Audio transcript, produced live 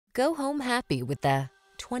Go home happy with the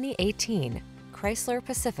 2018 Chrysler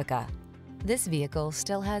Pacifica. This vehicle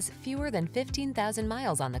still has fewer than 15,000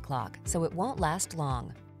 miles on the clock, so it won't last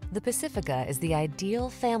long. The Pacifica is the ideal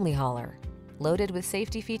family hauler. Loaded with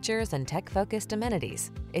safety features and tech-focused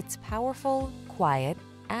amenities, it's powerful, quiet,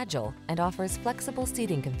 agile, and offers flexible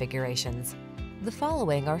seating configurations. The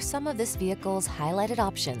following are some of this vehicle's highlighted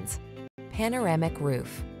options: panoramic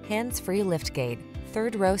roof, hands-free liftgate,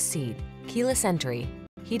 third-row seat, keyless entry,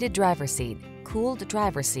 heated driver's seat, cooled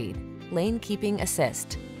driver's seat, lane keeping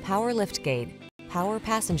assist, power liftgate, power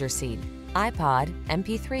passenger seat, iPod,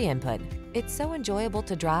 MP3 input. It's so enjoyable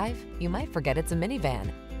to drive, you might forget it's a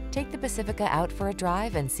minivan. Take the Pacifica out for a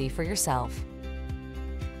drive and see for yourself.